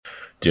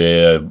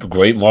the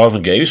great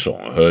Marvin Gaye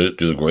song. I heard it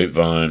through the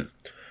grapevine.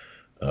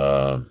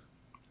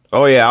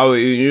 Oh yeah,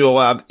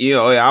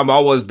 I've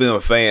always been a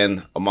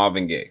fan of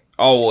Marvin Gaye.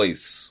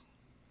 Always.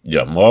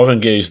 Yeah, Marvin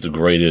Gaye's the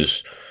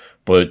greatest,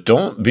 but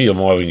don't be a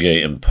Marvin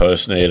Gaye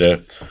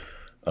impersonator.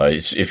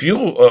 If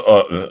you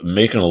are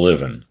making a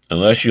living,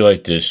 unless you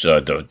like this,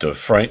 the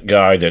Frank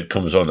guy that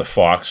comes on the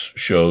Fox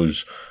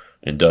shows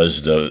and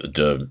does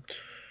the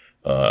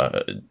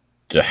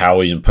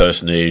Howie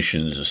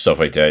impersonations and stuff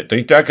like that, I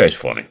think that guy's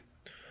funny.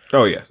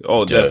 Oh yeah,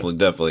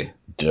 definitely.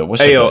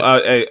 What's hey,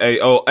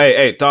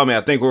 Tommy,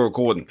 I think we're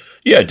recording.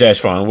 Yeah, that's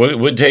fine.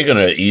 We're taking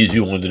an easy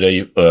one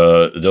today.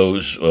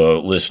 Those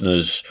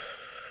listeners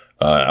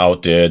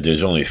out there,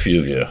 there's only a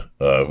few of you.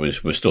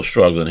 We're still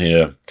struggling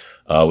here.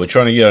 We're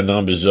trying to get our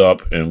numbers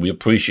up, and we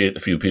appreciate the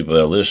few people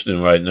that are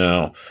listening right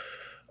now.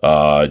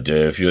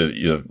 If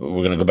we're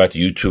going to go back to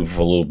YouTube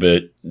for a little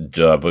bit,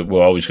 but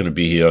we're always going to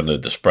be here on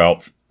the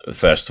Sprout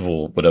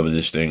Festival, whatever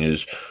this thing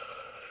is.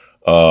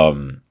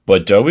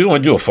 But we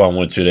want to do a fun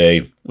one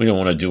today. We don't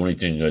want to do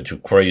anything too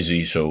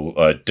crazy. So,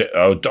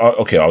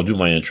 I'll do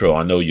my intro.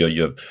 I know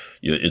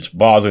it's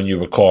bothering you,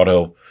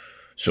 Ricardo.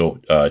 So,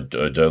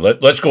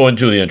 let's go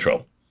into the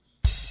intro.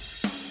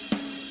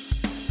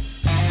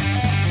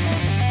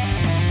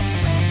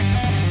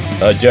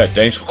 Jack,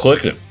 thanks for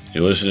clicking.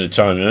 You're listening to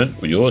Time In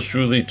with yours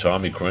truly,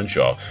 Tommy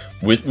Crenshaw.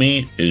 With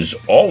me, is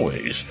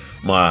always,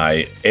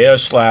 my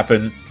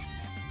air-slapping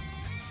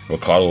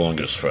Ricardo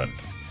Longus friend.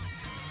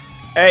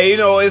 Hey,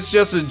 it's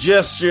just a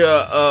gesture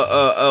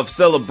of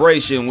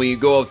celebration when you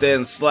go up there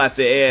and slap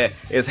the air.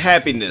 It's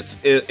happiness.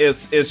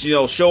 It's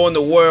showing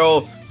the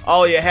world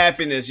all your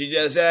happiness. You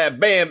just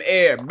bam,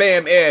 air,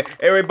 bam, air.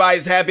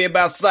 Everybody's happy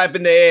about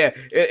slapping the air.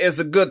 It's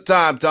a good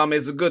time, Tommy.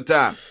 It's a good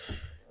time.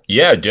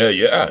 Yeah.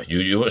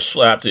 You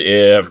slap the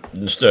air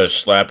instead of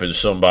slapping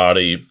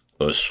somebody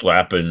or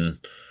slapping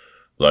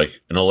like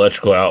an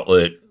electrical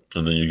outlet,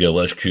 and then you get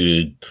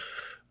electrocuted.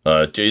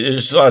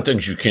 There's a lot of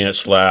things you can't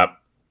slap.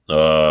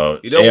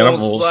 You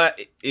don't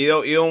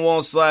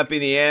want to slap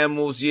any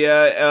animals.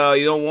 Yeah.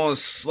 You don't want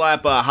to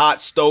slap a hot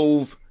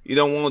stove. You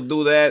don't want to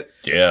do that.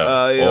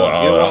 Yeah. You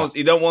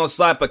don't want to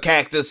slap a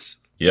cactus.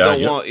 Yeah.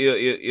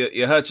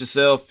 You hurt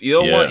yourself. You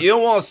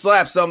don't want to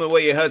slap something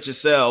where you hurt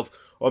yourself,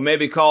 or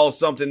maybe cause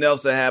something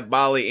else to have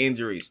bodily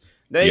injuries.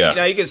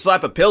 Now you can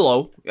slap a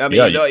pillow. I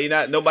mean,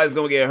 nobody's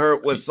gonna get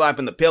hurt with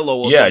slapping the pillow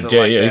or something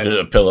like that.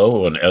 A pillow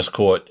or an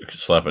Escort. You can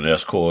slap an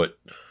Escort.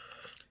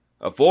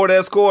 A Ford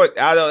Escort?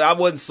 I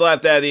wouldn't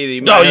slap that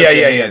either.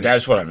 Yeah.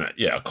 That's what I meant.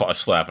 Yeah,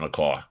 slapping a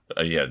car.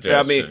 I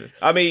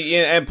mean,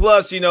 and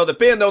plus,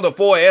 depending on the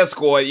Ford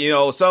Escort,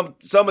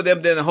 some of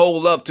them didn't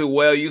hold up too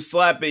well. You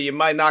slap it, you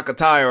might knock a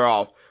tire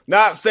off.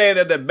 Not saying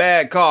that they're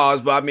bad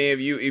cars, but I mean,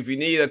 if you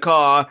need a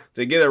car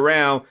to get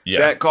around,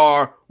 that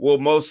car will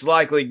most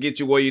likely get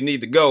you where you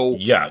need to go.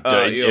 Yeah.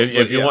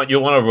 If you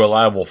want a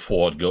reliable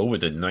Ford, go with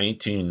the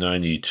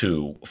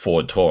 1992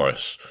 Ford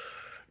Taurus.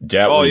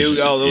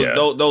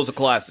 Those are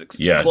classics.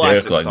 Yeah,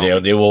 classics,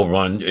 they will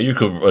run. You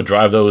could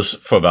drive those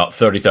for about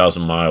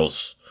 30,000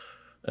 miles.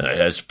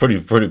 That's pretty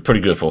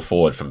good for a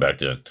Ford from back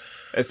then.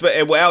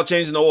 Without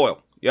changing the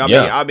oil.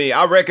 I mean,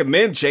 I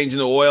recommend changing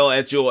the oil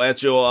at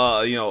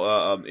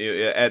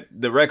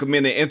the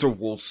recommended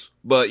intervals.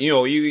 But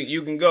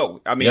you can go.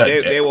 I mean,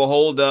 they will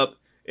hold up.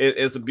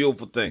 It's a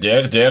beautiful thing.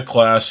 They're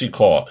classy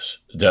cars.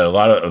 They're a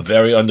lot of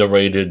very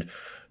underrated.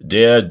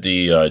 They're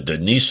the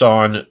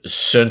Nissan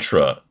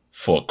Sentra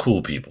for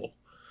cool people.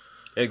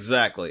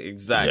 Exactly.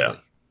 Yeah.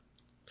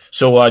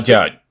 So,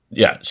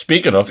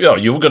 speaking of,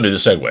 you were going to do the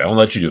segue. I'll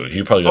let you do it.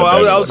 You probably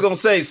got I was going to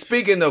say,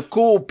 speaking of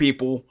cool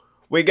people,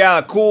 we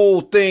got a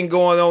cool thing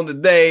going on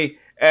today.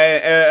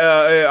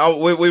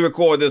 We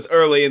recorded this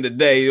early in the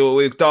day.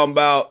 We were talking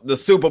about the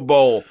Super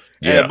Bowl.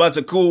 And a bunch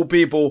of cool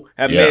people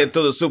have made it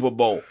to the Super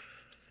Bowl.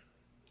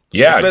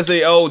 Yeah.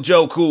 Especially old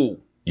Joe Cool.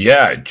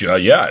 Yeah.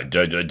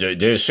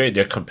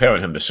 They're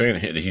comparing him to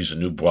saying that he's a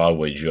new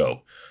Broadway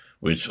Joe.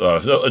 Which, for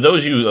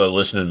those of you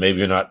listening, maybe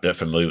you're not that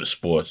familiar with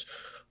sports,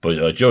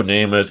 but Joe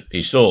Namath,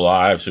 he's still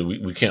alive, so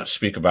we can't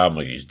speak about him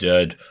like he's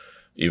dead,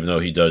 even though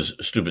he does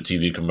stupid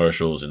TV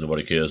commercials and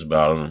nobody cares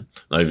about him,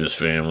 not even his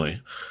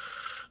family.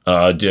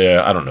 I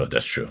don't know if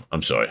that's true.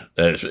 I'm sorry.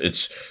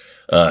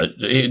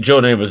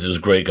 Joe Namath is a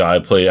great guy,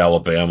 played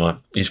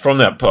Alabama. He's from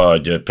that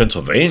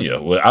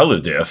Pennsylvania, where I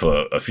lived there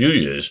for a few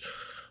years.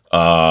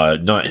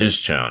 Not his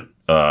town.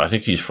 I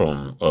think he's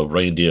from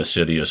Reindeer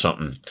City or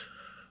something.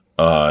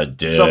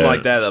 Something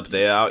like that up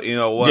there. There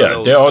are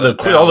all the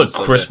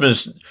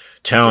Christmas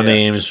town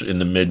names in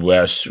the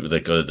Midwest,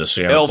 like the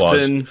Santa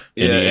Elfton, Claus,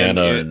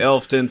 Indiana, and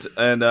Elfton,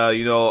 and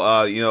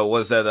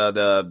what's that?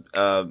 The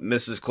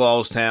Mrs.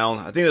 Claus Town.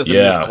 I think it was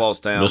Miss Claus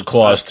Town. Miss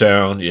Claus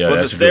Town. Yeah.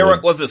 Was it Sarah?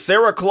 Was it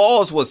Sarah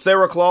Claus? Was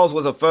Sarah Claus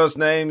was her first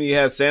name? You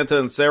had Santa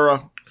and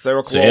Sarah.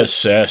 Sarah Claus.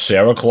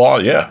 Sarah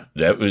Claus. Yeah,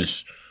 that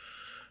was,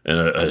 and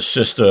her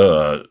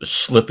sister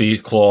Slippy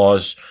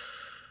Claus.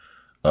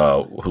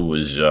 Who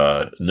was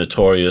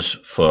notorious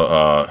for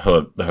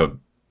her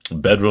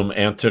bedroom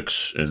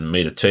antics and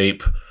made a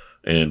tape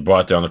and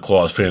brought down the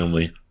Claus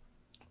family.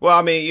 Well,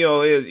 I mean,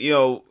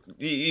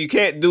 you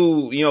can't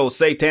do,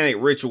 satanic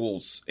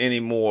rituals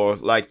anymore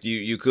like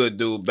you could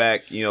do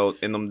back,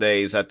 in them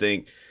days, I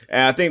think.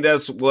 And I think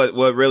that's what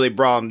really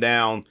brought them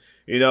down.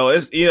 It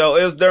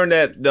was during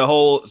the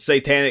whole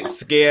satanic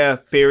scare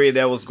period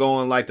that was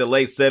going like the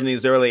late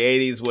 70s, early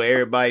 80s, where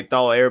everybody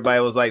thought everybody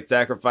was like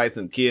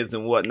sacrificing kids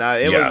and whatnot.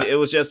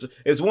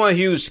 It's one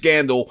huge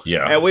scandal.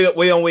 Yeah. And we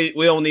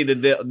don't need to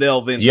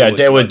delve into it. Yeah,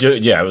 they would do,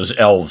 it was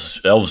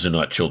elves. Elves are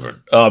not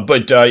children.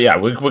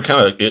 We're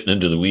kind of getting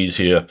into the weeds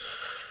here.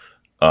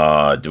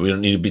 Do we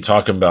don't need to be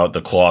talking about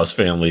the Claus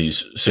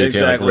family's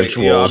satanic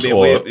rituals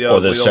or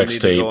the sex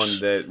tapes?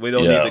 We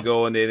don't need to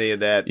go into any of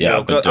that.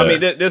 Yeah,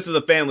 this is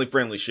a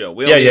family-friendly show.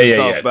 We don't need to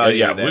talk about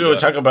any of that. We were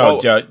talking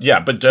about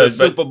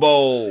Super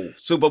Bowl.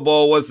 Super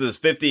Bowl was this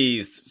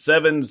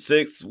 57,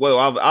 6. Well,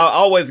 I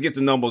always get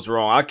the numbers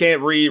wrong. I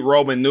can't read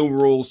Roman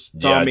numerals,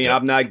 Tommy.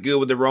 I'm not good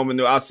with the Roman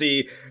numerals. I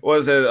see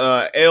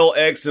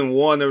LX and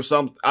 1 or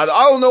something. I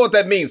don't know what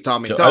that means,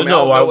 Tommy. I don't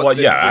know why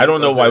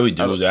we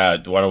do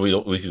that. Why don't we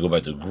could go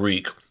back to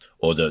Greek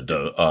or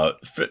the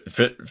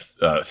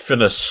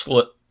Phoenicians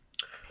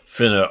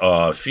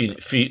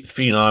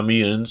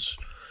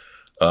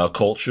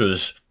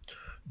cultures.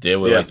 They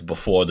were like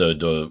before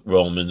the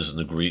Romans and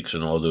the Greeks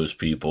and all those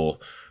people,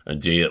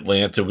 and the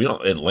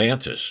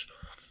Atlantis.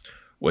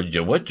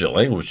 What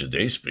language did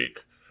they speak?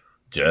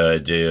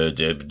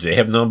 They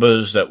have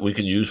numbers that we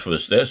can use for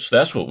this.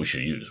 That's what we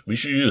should use. We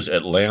should use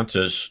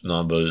Atlantis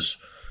numbers.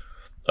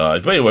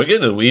 But anyway, we're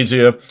getting into the weeds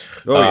here.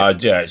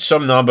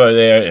 Some number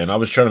there, and I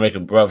was trying to make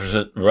a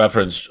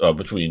reference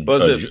between.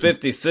 Was it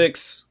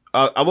 56?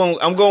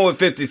 I'm going with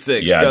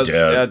 56.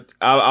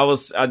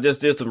 I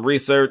just did some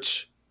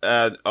research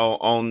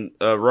on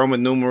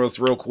Roman numerals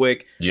real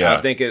quick. Yeah,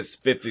 I think it's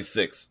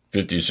 56.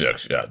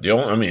 56. Yeah. The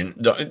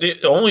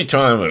only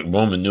time a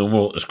Roman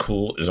numeral is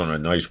cool is on a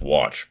nice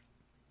watch.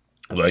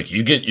 Like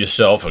you get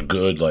yourself a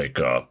good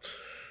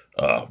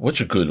what's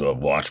a good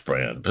watch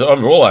brand?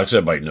 Rolex,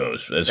 everybody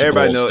knows.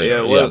 Everybody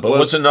knows, but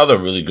what's another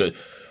really good?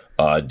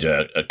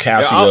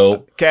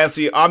 Casio.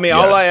 Casio. I mean,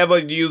 all I ever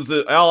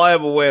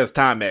wear is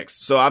Timex.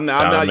 So I'm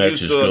not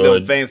used to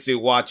them fancy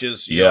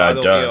watches.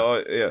 Every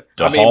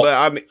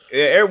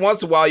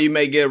once in a while you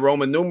may get a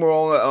Roman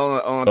numeral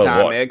on a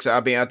Timex.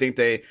 I think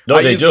I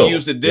usually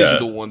use the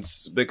digital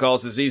ones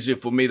because it's easier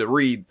for me to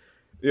read.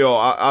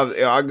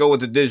 I go with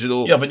the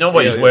digital. Yeah, but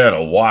nobody's wearing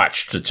a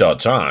watch to tell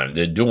time.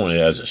 They're doing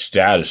it as a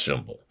status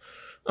symbol.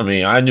 I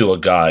mean, I knew a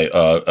guy,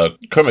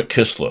 Kermit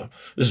Kistler.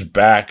 This is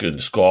back in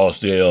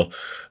Scarsdale,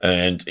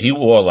 and he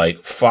wore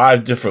like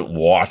 5 different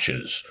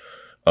watches,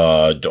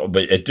 but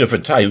at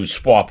different times. He would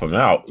swap them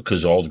out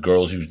because all the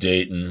girls he was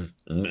dating,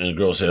 and the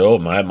girls say, "Oh,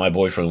 my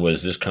boyfriend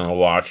wears this kind of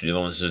watch," the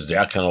other one says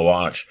that kind of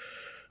watch.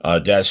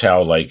 That's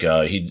how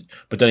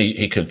but then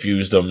he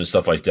confused them and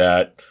stuff like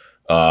that.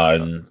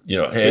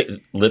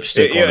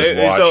 Lipstick on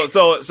his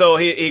watch. So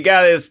he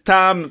got his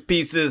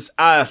timepieces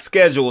out of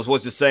schedule is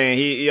what you're saying.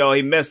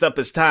 He messed up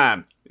his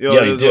time. He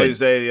did. What you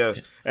say, yeah.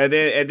 And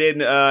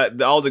then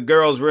all the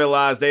girls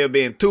realized they were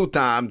being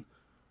two-timed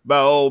by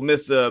old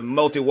Mr.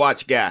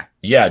 Multi-Watch guy.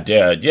 Yeah,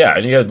 Dad. Yeah,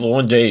 and he had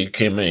one day he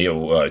came in. He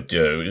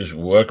was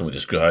working with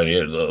this guy, and he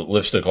had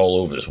lipstick all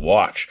over his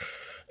watch.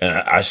 And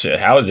I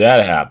said, "How did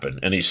that happen?"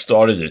 And he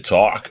started to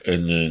talk,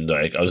 and then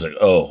I was like,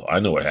 "Oh,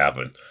 I know what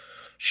happened."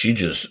 She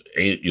just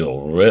ate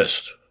your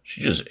wrist.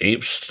 She just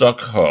stuck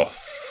her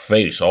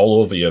face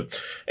all over you.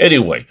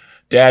 Anyway,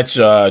 that's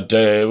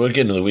we're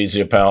getting to the weeds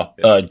here, pal.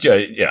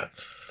 Yeah.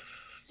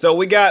 So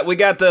we got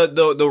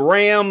the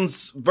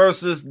Rams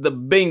versus the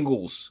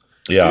Bengals.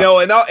 Yeah.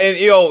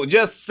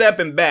 Just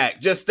stepping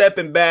back,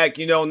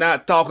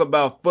 not talking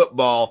about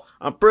football.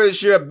 I'm pretty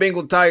sure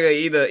Bengal Tiger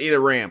eat a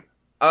ram.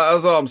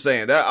 That's all I'm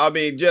saying.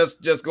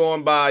 Just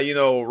going by,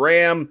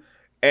 ram.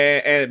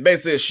 And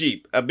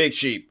basically a big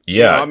sheep.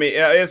 Yeah.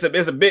 It's a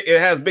big, it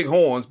has big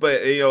horns, but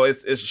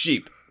it's a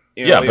sheep.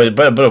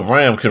 But a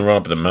ram can run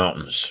up in the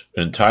mountains,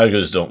 and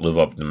tigers don't live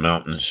up in the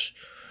mountains.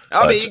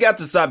 You got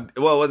the Serbian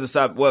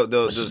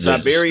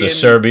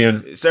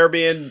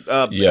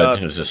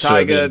tiger.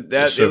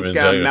 It was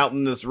kind of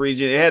mountainous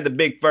region. It had the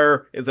big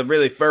fur. It's a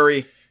really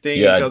furry thing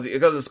because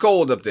it's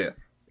cold up there.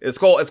 It's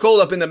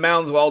cold up in the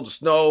mountains with all the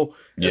snow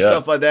and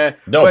stuff like that.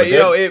 No, but you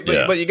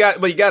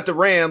got the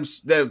Rams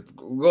that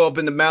go up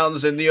in the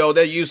mountains and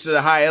they're used to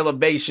the high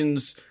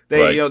elevations.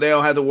 They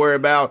don't have to worry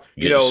about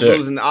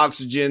losing the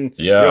oxygen.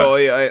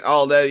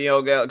 All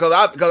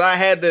that. Because I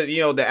had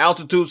the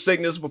altitude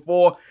sickness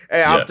before,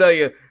 and I'll tell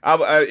you,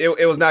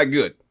 it was not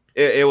good.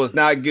 It was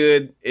not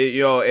good.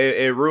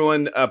 It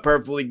ruined a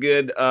perfectly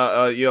good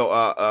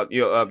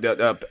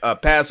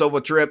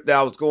Passover trip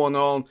that was going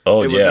on.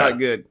 Oh, it was not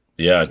good.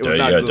 Yeah, you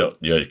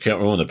can't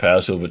ruin the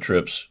Passover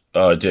trips.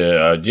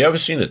 Do you ever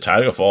seen the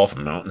tiger fall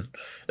from a mountain?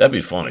 That'd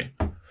be funny.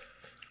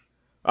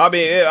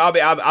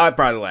 I'd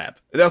probably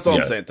laugh. That's what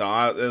I'm saying,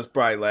 Tom. It's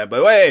probably laugh.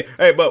 But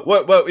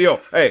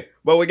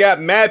but we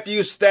got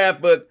Matthew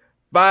Stafford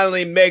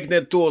finally making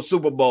it to a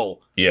Super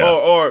Bowl. Yeah.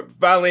 Or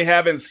finally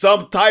having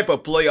some type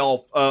of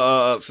playoff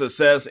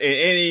success in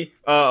any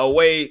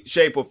way,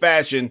 shape, or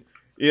fashion.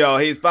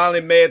 He's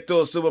finally made it to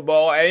a Super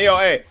Bowl.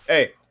 And,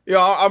 hey,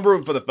 I'm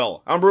rooting for the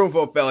fella. I'm rooting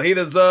for the fella. He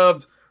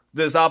deserves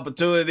this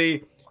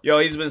opportunity.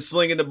 He's been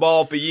slinging the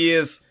ball for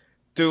years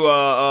to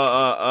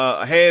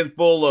a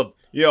handful of,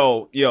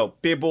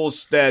 people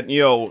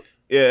that,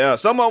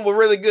 some of them were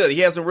really good.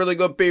 He has some really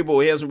good people.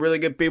 He has some really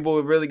good people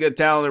with really good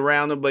talent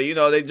around him, but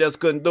they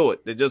just couldn't do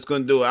it. They just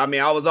couldn't do it. I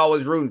mean, I was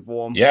always rooting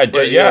for him.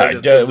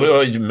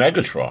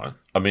 Megatron.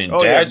 I mean,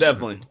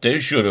 definitely. They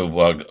should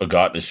have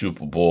gotten a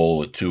Super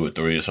Bowl or 2 or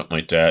 3 or something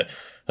like that.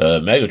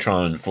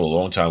 Megatron for a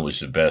long time was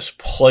the best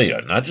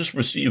player, not just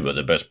receiver,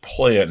 the best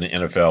player in the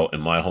NFL,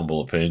 in my humble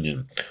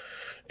opinion.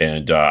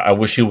 And I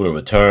wish he would have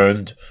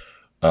returned.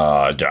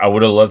 I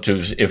would have loved to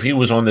if he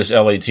was on this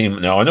LA team.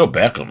 Now I know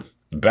Beckham.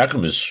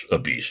 Beckham is a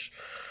beast.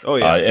 Oh,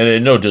 yeah.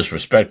 And no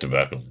disrespect to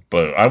Beckham,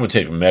 but I would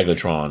take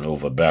Megatron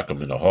over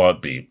Beckham in a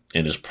heartbeat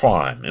in his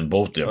prime, in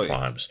both their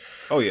primes.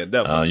 Oh, yeah,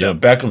 definitely.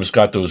 Beckham's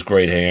got those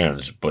great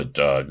hands, but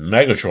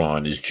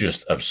Megatron is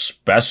just a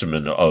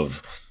specimen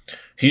of.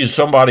 He's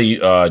somebody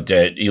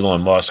that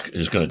Elon Musk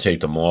is going to take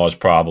to Mars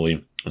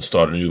probably and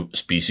start a new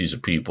species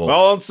of people.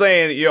 All I'm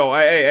saying,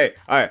 hey,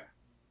 all right.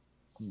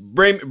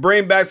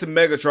 Bring back some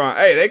Megatron.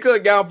 Hey, they could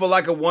have gone for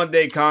like a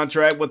 1-day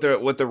contract with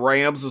the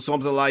Rams or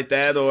something like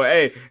that. Or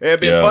hey,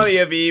 it'd be funny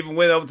if he even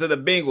went over to the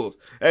Bengals.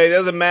 Hey,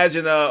 just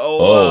imagine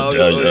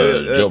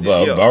Joe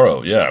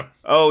Burrow, yeah.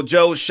 Oh,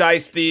 Joe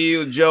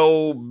Shiesty,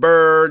 Joe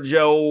Burr,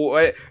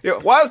 Joe.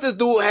 Why does this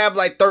dude have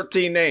like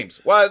 13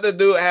 names? Why does the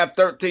dude have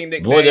 13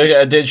 nicknames?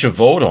 Boy, they should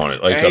vote on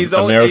it. Like and he's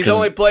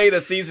only played a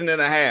season and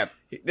a half.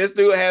 This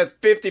dude has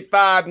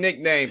 55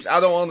 nicknames. I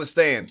don't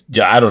understand.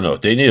 Yeah, I don't know.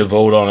 They need to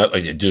vote on it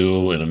like they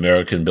do in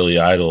American Billy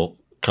Idol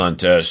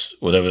contest,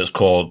 whatever it's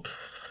called.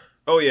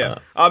 Oh yeah.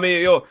 I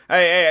mean,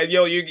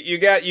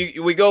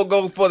 we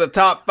go for the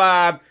top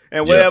 5,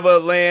 and whatever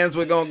lands,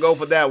 we're gonna go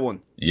for that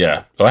one.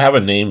 Yeah, or have a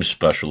name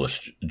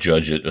specialist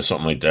judge it or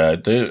something like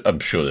that. I'm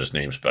sure there's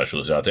name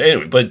specialists out there.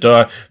 Anyway, but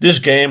this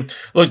game,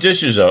 look,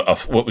 this is a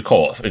what we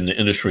call in the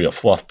industry a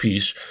fluff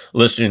piece.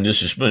 Listening,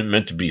 this is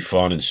meant to be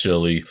fun and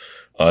silly.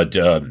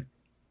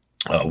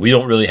 We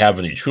don't really have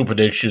any true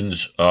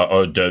predictions,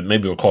 or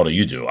maybe Ricardo,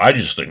 you do. I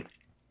just think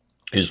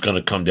it's going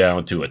to come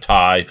down to a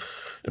tie.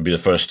 It'll be the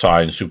first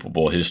tie in Super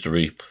Bowl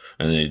history,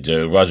 and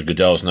Roger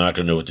Goodell's not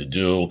going to know what to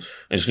do, and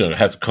he's going to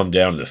have to come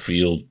down to the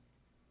field.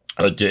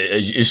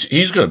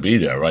 He's going to be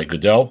there, right,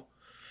 Goodell?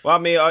 Well, I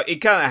mean, it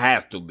kind of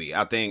has to be.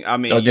 I think. I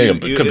mean,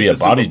 it could be a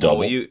body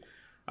double.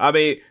 Not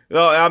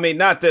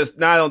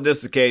on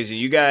this occasion.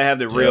 You gotta have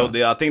the real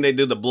deal. I think they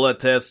do the blood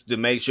test to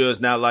make sure it's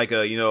not like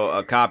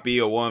a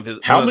copy or one of his.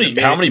 How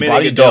many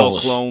body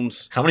doubles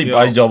clones? How many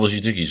body doubles do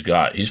you think he's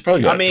got? He's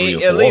probably got 3 or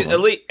 4.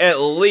 At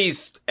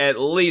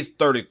least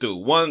 32.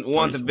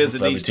 One to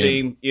visit each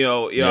team.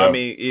 I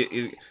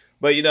mean,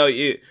 but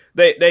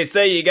they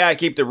say you gotta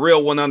keep the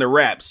real one under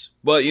wraps.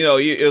 But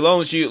as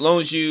long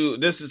as you,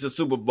 this is the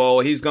Super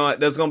Bowl. There's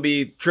gonna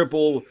be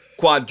triple,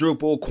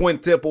 quadruple,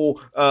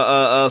 quintuple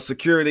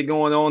security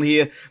going on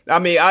here. I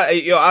mean,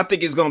 I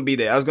think it's gonna be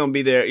there. It's gonna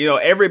be there.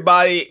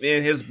 Everybody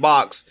in his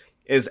box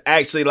is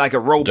actually like a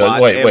robot.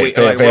 Family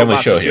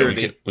show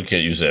security. Here. We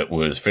can't use that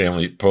word.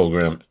 Family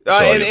program.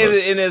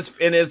 In his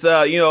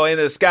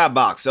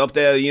skybox up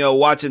there,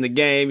 watching the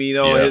game.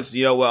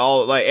 With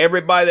all like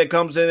everybody that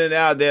comes in and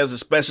out, there's a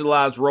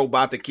specialized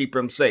robot to keep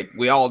him safe.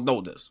 We all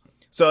know this,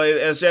 so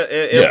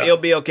it'll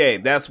be okay.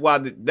 That's why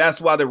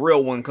the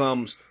real one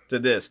comes to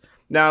this.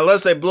 Now,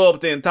 unless they blow up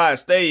the entire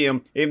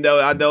stadium, even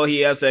though I know he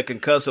has that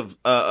concussive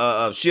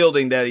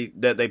shielding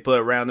that they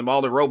put around him,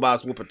 all the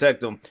robots will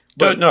protect him.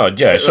 But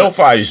so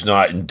far he's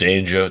not in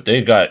danger.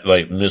 They got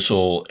like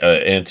missile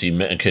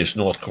in case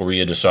North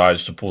Korea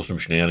decides to pull some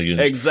shenanigans.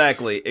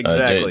 Exactly.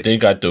 They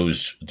got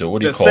those.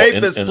 What do you call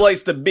it? The safest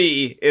place to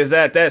be is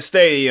at that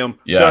stadium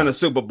during the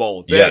Super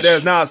Bowl.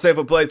 There's not a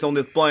safer place on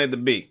this planet to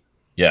be.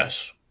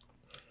 Yes.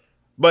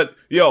 But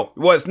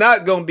what's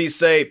not going to be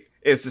safe.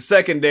 It's the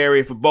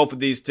secondary for both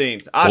of these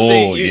teams. I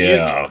think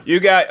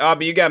you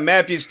got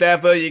Matthew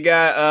Stafford, you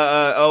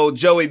got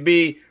Joey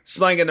B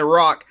slinging the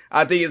rock.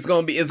 I think it's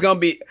gonna be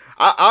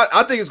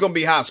I think it's gonna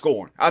be high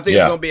scoring. I think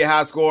it's gonna be a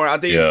high score. I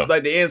think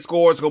like the end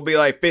score is gonna be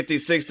like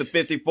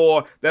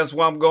 56-54. That's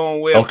what I'm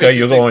going with. Okay,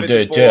 you're going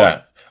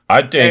to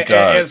I think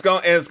and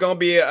it's gonna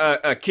be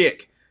a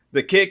kick.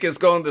 The kick is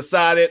gonna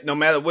decide it no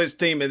matter which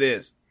team it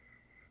is.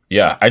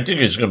 Yeah, I think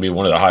it's going to be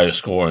one of the highest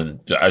scoring.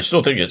 I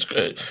still think it's.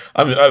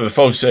 I mean,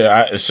 folks say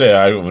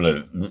I'm going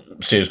to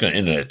say it's going to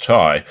end in a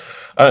tie.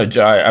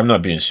 I'm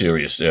not being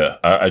serious there.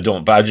 I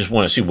don't. But I just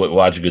want to see what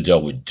Roger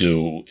Goodell would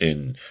do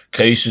in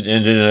case it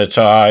ended in a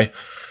tie.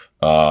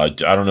 I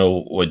don't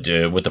know what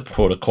the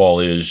protocol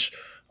is.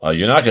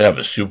 You're not going to have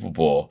a Super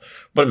Bowl,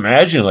 but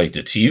imagine like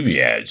the TV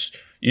ads.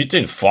 You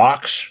think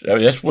Fox? I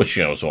mean, that's what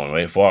channel's on,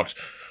 right? Fox.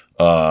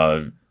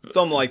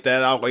 something like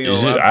that. I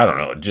don't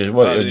know.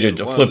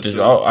 Just flip it.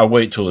 I'll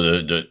wait till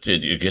it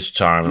gets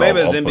time. Maybe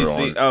it's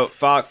NBC,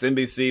 Fox,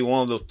 NBC,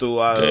 one of those two.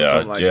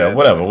 Something like that.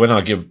 Whatever. We're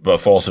not giving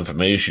false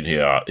information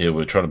here.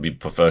 We're trying to be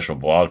professional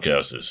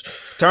broadcasters.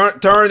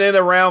 Turn in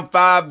around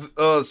 5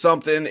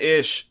 something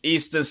ish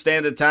Eastern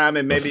Standard Time,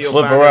 and maybe you'll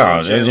flip find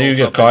around, and you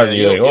get caught. And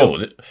you're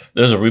like,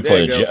 there's a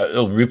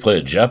replay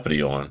of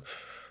Jeopardy on.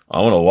 I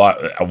want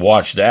to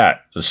watch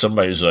that.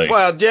 Somebody's like,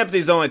 well,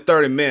 Jeopardy's only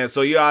 30 minutes,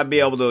 so you ought to be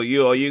able to,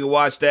 you can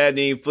watch that, and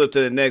then you flip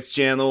to the next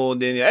channel,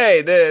 and then,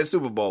 hey, there's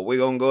Super Bowl. We're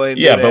going to go ahead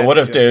and do that. But what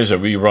if there's a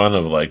rerun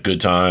of, like,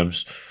 Good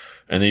Times,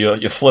 and then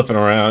you're flipping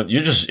around.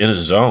 You're just in a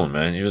zone,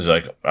 man. You're just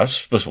like, I'm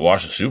supposed to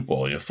watch the Super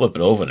Bowl. You flip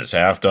it over, and it's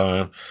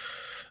halftime.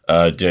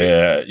 But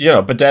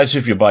that's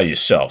if you're by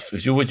yourself.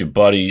 If you're with your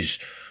buddies,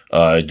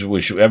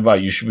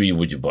 you should be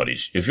with your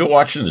buddies. If you're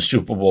watching the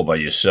Super Bowl by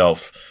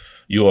yourself,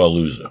 you are a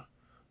loser.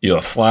 You're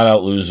a flat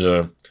out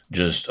loser.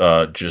 Just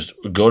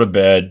go to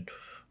bed,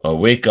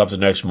 wake up the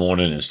next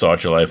morning and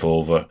start your life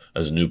over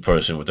as a new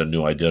person with a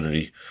new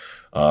identity,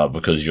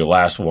 because your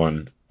last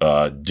one,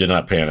 did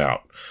not pan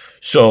out.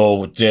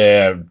 So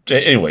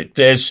anyway,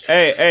 there's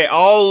hey,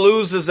 all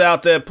losers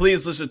out there,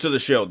 please listen to the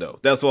show though.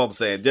 That's what I'm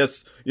saying.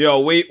 Just,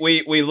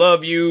 we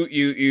love you,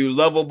 you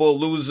lovable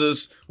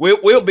losers.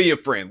 We'll be your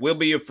friend. We'll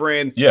be your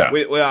friend. Yeah.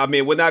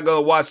 We're not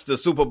gonna watch the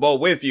Super Bowl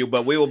with you,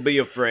 but we will be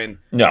your friend.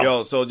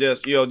 No. So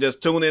just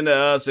tune in to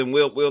us, and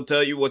we'll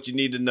tell you what you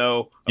need to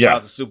know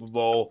about the Super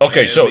Bowl.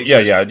 Okay, so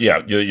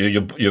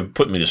you're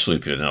putting me to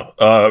sleep here now,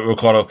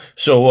 Ricardo.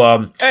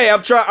 So hey,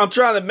 I'm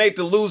trying to make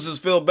the losers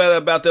feel better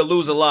about their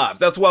loser lives.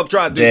 That's what I'm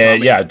trying to do.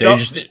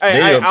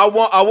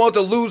 I want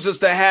the losers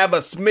to have a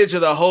smidge of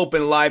the hope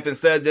in life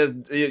instead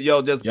of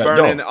just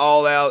burning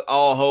all out,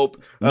 all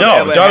hope.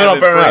 Don't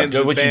burn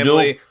out. What you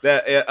do?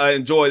 That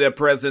enjoy their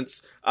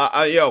presence.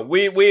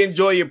 We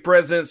enjoy your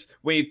presence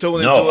when you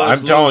tune into us. No,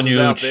 I'm telling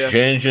you,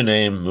 change your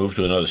name, move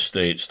to another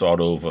state,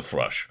 start over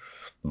fresh,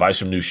 buy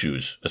some new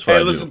shoes. That's what I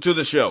do. Listen to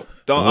the show.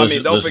 Don't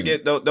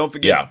forget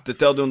to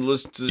tell them to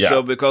listen to the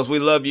show, because we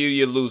love you.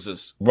 You're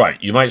losers.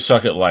 Right. You might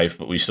suck at life,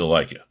 but we still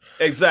like you.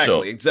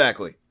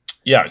 Exactly.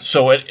 Yeah.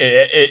 So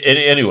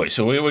anyway,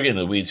 so we're getting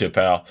the weeds here,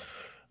 pal.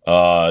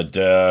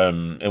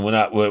 And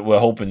we're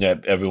hoping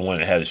that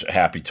everyone has a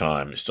happy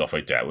time and stuff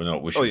like that. We're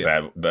not wishing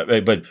bad,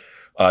 but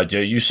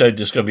you said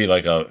this gonna be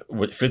like a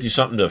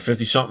 50-something to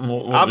 50-something.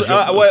 What was I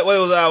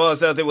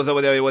think it was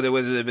over there. What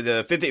was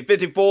it?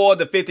 54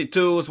 to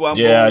 52 is what I'm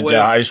going with.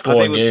 Yeah, high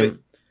score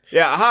game.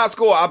 Yeah, a high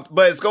score,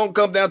 but it's gonna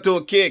come down to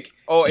a kick.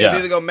 Or is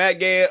either gonna Matt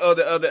Gay or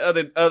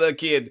the other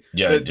kid,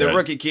 the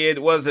rookie kid?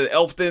 Was it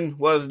Elfton?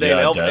 Was his name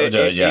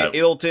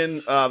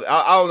Elton? I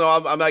don't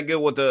know. I'm not good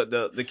with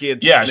the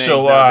kids. Yeah.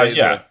 So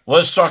Well,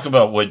 let's talk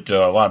about what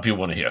a lot of people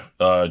want to hear.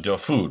 The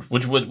food.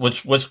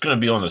 What's going to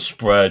be on the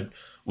spread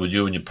with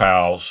you and your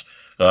pals?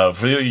 For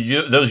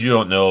those you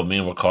don't know, me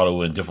and Ricardo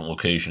were in different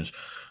locations.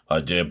 So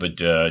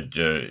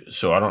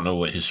I don't know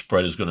what his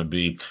spread is going to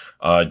be.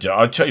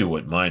 I'll tell you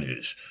what mine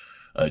is.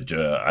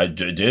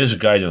 There's a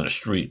guy down the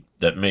street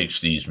that makes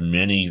these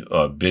mini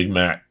Big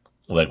Mac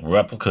like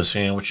replica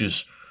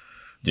sandwiches.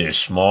 They're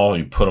small.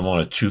 You put them on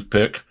a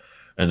toothpick,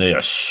 and they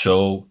are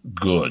so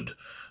good.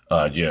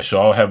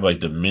 So I'll have like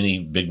the mini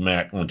Big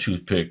Mac on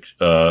toothpick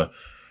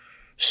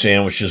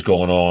sandwiches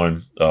going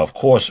on. Of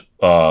course,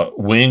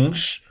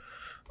 wings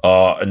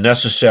are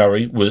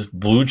necessary with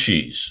blue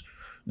cheese.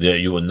 That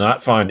you will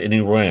not find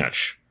any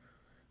ranch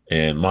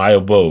in my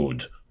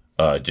abode.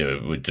 Somebody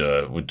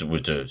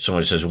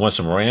says, you want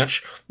some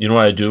ranch? You know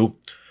what I do?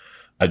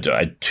 I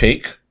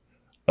take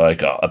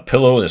like a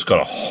pillow that's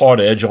got a hard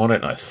edge on it,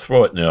 and I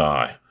throw it in their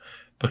eye,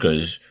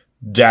 because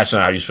that's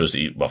not how you're supposed to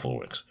eat buffalo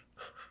wings.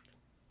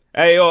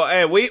 Hey,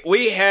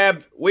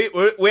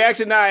 we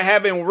actually not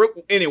having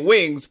any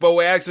wings, but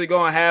we're actually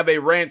gonna have a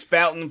ranch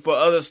fountain for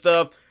other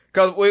stuff,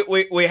 because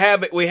we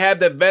have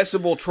the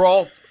vegetable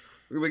trough.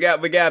 We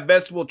got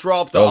vegetable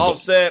trough to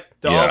offset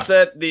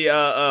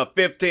the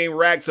 15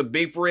 racks of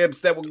beef ribs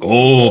that we're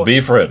going for.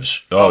 Beef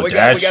ribs.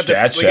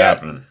 That's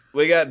happening.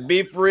 We got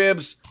beef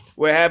ribs.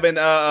 We're having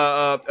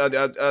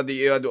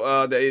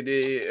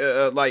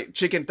like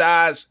chicken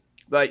thighs,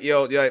 like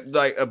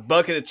a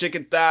bucket of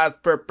chicken thighs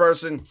per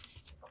person.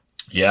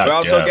 Yeah.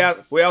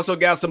 We also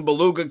got some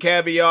beluga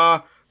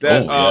caviar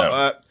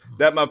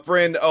that my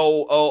friend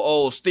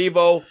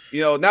Steve-O,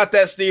 not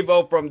that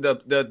Steve-O from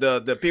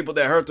the people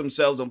that hurt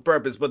themselves on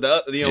purpose, but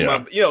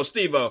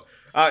Steve-O.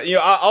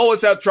 I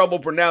always have trouble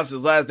pronouncing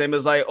his last name.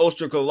 It's like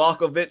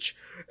Ostrokolakovich,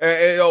 but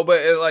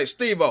it's like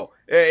Steve-O.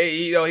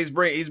 He's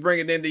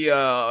bringing in the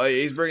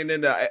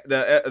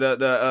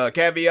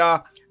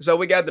caviar. So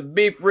we got the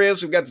beef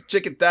ribs, we got the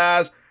chicken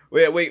thighs,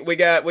 we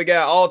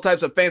got all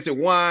types of fancy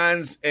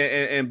wines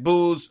and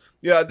booze.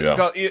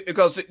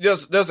 Because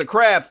there's a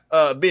craft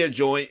beer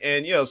joint,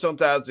 and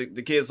sometimes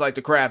the kids like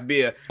the craft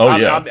beer. I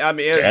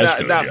mean,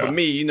 it's not for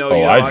me.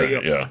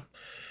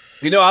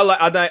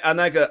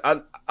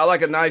 I I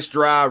like a nice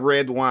dry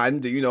red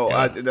wine. You know,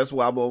 Yeah. that's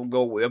why I'm gonna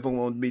go with. If I'm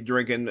gonna be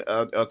drinking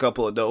a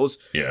couple of those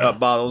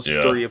bottles,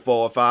 Yeah. 3 or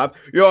 4 or 5.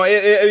 You know,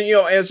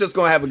 and it's just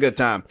gonna have a good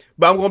time.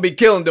 But I'm gonna be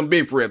killing them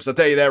beef ribs. I'll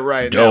tell you that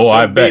right now. Oh,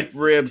 I bet. Beef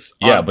ribs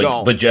Yeah, are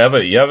gone. but you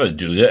ever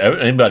do that?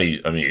 Anybody?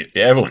 I mean,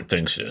 everyone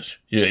thinks this.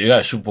 You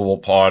got a Super Bowl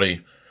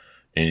party,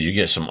 and you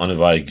get some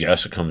uninvited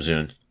guest that comes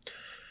in.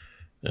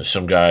 There's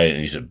some guy, and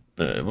he's a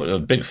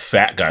big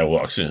fat guy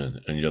walks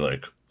in, and you're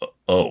like,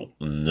 oh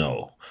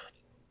no.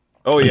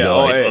 Oh yeah, You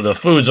know, like, the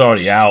food's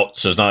already out,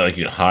 so it's not like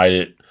you can hide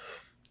it.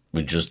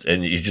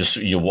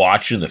 You're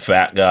watching the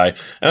fat guy,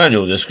 and I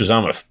know this because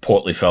I'm a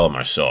portly fellow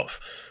myself.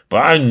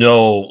 But I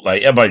know,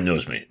 like, everybody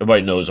knows me.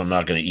 Everybody knows I'm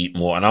not going to eat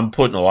more, and I'm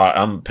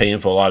paying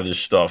for a lot of this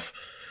stuff.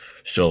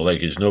 So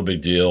like, it's no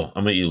big deal.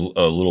 I'm gonna eat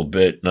a little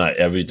bit, not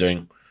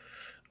everything.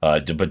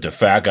 But the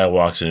fat guy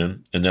walks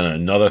in, and then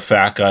another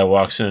fat guy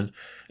walks in,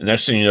 and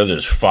next thing you know,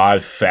 there's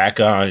 5 fat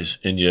guys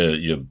in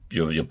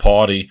your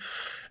party.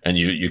 And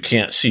you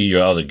can't see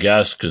your other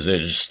guests because they're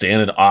just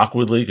standing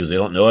awkwardly because they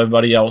don't know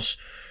everybody else.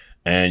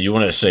 And you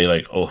want to say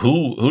like, oh,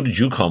 who did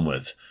you come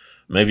with?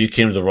 Maybe you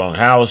came to the wrong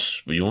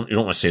house, but you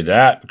don't want to say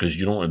that because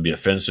you don't want to be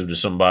offensive to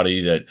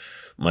somebody that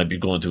might be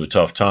going through a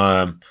tough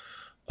time.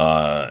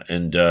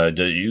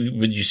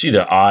 You see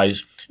their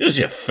eyes. You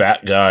see a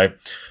fat guy,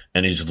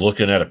 and he's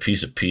looking at a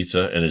piece of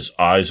pizza, and his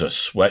eyes are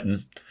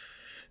sweating.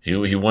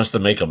 He wants to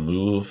make a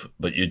move,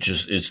 but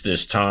it's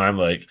this time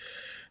like.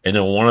 And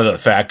then one of the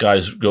fat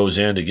guys goes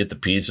in to get the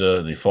pizza,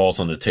 and he falls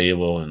on the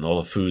table, and all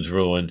the food's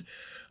ruined.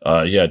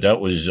 That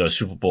was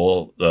Super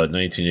Bowl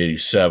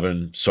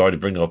 1987. Sorry to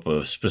bring up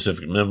a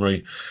specific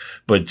memory,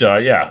 but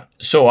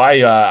So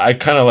I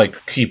kind of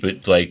like keep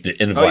it like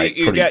the invite.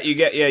 You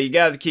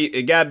got to keep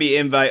it. Got to be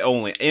invite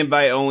only.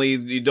 Invite only.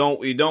 You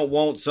don't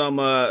want some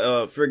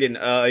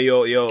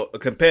your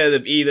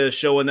competitive eater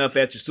showing up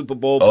at your Super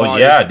Bowl party. Oh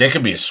yeah, there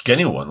could be a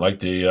skinny one like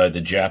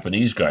the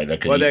Japanese guy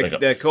that could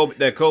eat that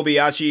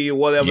Kobayashi or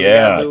whatever. Yeah,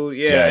 the guy do.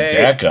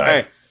 that guy.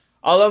 Hey,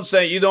 all I'm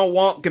saying, you don't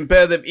want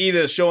competitive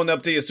eaters showing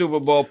up to your Super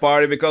Bowl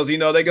party because you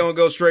know they're gonna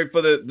go straight for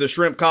the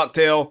shrimp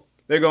cocktail.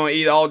 They're gonna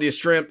eat all the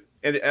shrimp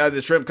and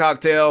the shrimp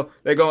cocktail.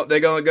 They're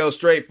gonna go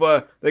straight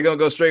for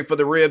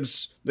the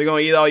ribs. They're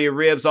gonna eat all your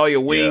ribs, all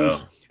your wings.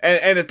 Yeah.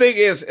 And the thing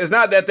is, it's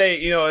not that they're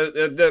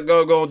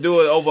gonna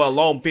do it over a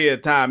long period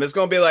of time. It's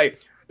gonna be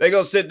like they're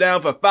gonna sit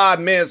down for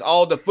 5 minutes.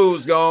 All the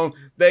food's gone.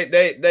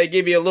 They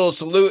give you a little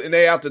salute and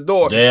they out the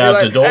door. They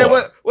out the door. Hey,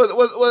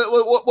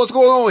 what's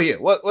going on here?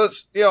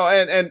 What's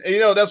and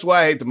that's what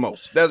I hate the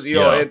most. That's you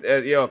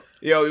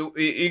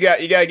got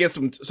to get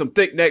some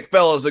thick neck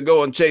fellas to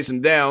go and chase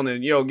them down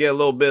and get a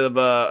little bit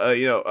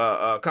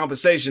of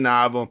compensation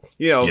out of them.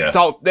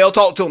 They'll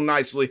talk to them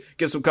nicely,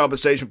 get some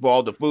compensation for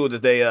all the food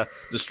that they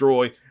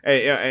destroy.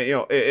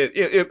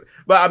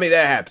 But I mean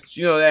that happens.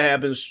 That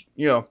happens.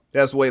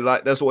 That's the way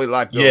life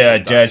goes. Yeah,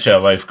 that's how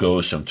life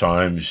goes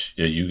sometimes.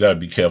 Yeah, you got to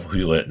be careful who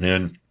you're letting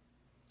in.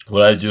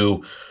 What I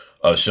do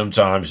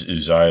sometimes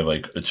is I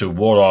like to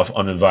ward off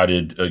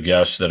uninvited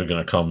guests that are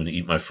going to come and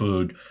eat my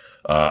food.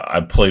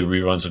 I play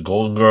reruns of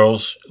Golden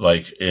Girls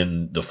like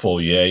in the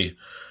foyer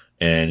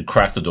and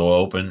crack the door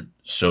open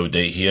so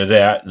they hear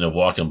that and they're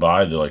walking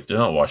by. They're like, they're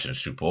not watching the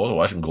Super Bowl. They're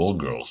watching Golden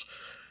Girls.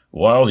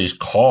 What are all these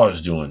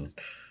cars doing,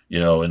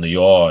 in the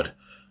yard?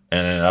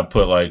 And then I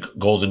put like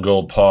Golden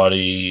Girl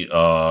Party / we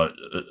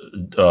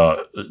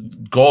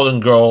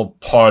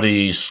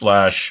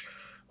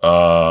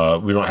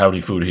don't have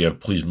any food here.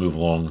 Please move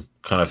along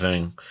kind of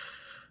thing.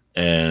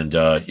 And,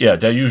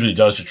 that usually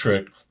does the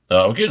trick.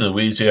 We're getting in the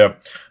weeds here.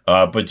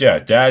 But yeah,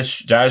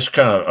 that's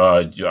kind of,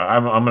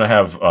 I'm going to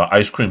have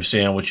ice cream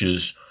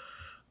sandwiches.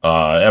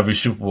 Every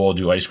Super Bowl I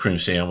do ice cream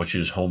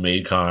sandwiches,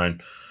 homemade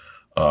kind.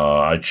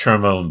 I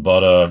churn my own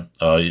butter.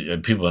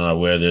 People are not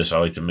aware of this. I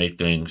like to make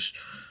things.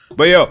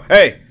 But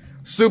hey,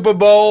 Super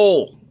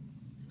Bowl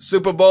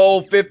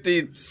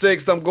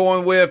 56. I'm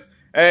going with.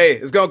 Hey,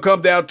 it's gonna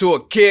come down to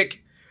a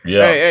kick.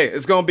 Yeah. Hey,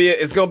 it's gonna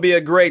be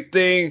a great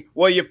thing.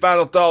 What are your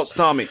final thoughts,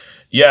 Tommy?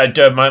 Yeah,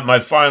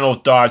 my final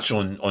thoughts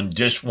on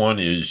this one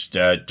is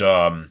that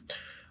I'm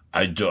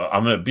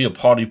gonna be a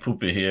party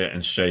pooper here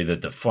and say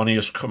that the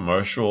funniest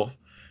commercial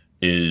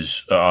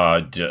is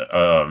gonna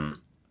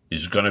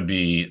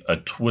be a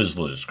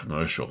Twizzlers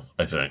commercial.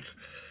 I think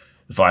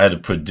if I had to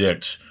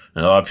predict.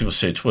 And a lot of people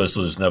say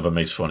Twizzlers never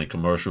makes funny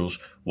commercials.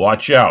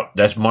 Watch out.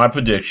 That's my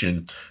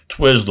prediction.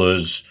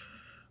 Twizzlers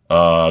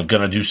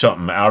gonna do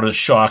something out of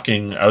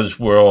this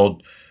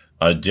world,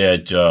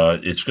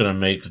 that it's gonna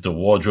make the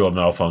wardrobe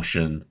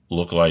malfunction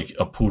look like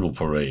a poodle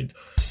parade.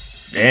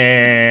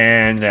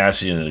 And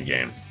that's the end of the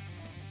game.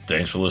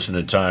 Thanks for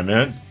listening to Time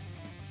In.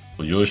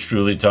 With yours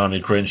truly, Tommy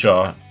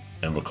Crenshaw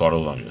and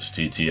Ricardo Lungus,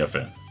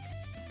 TTFN.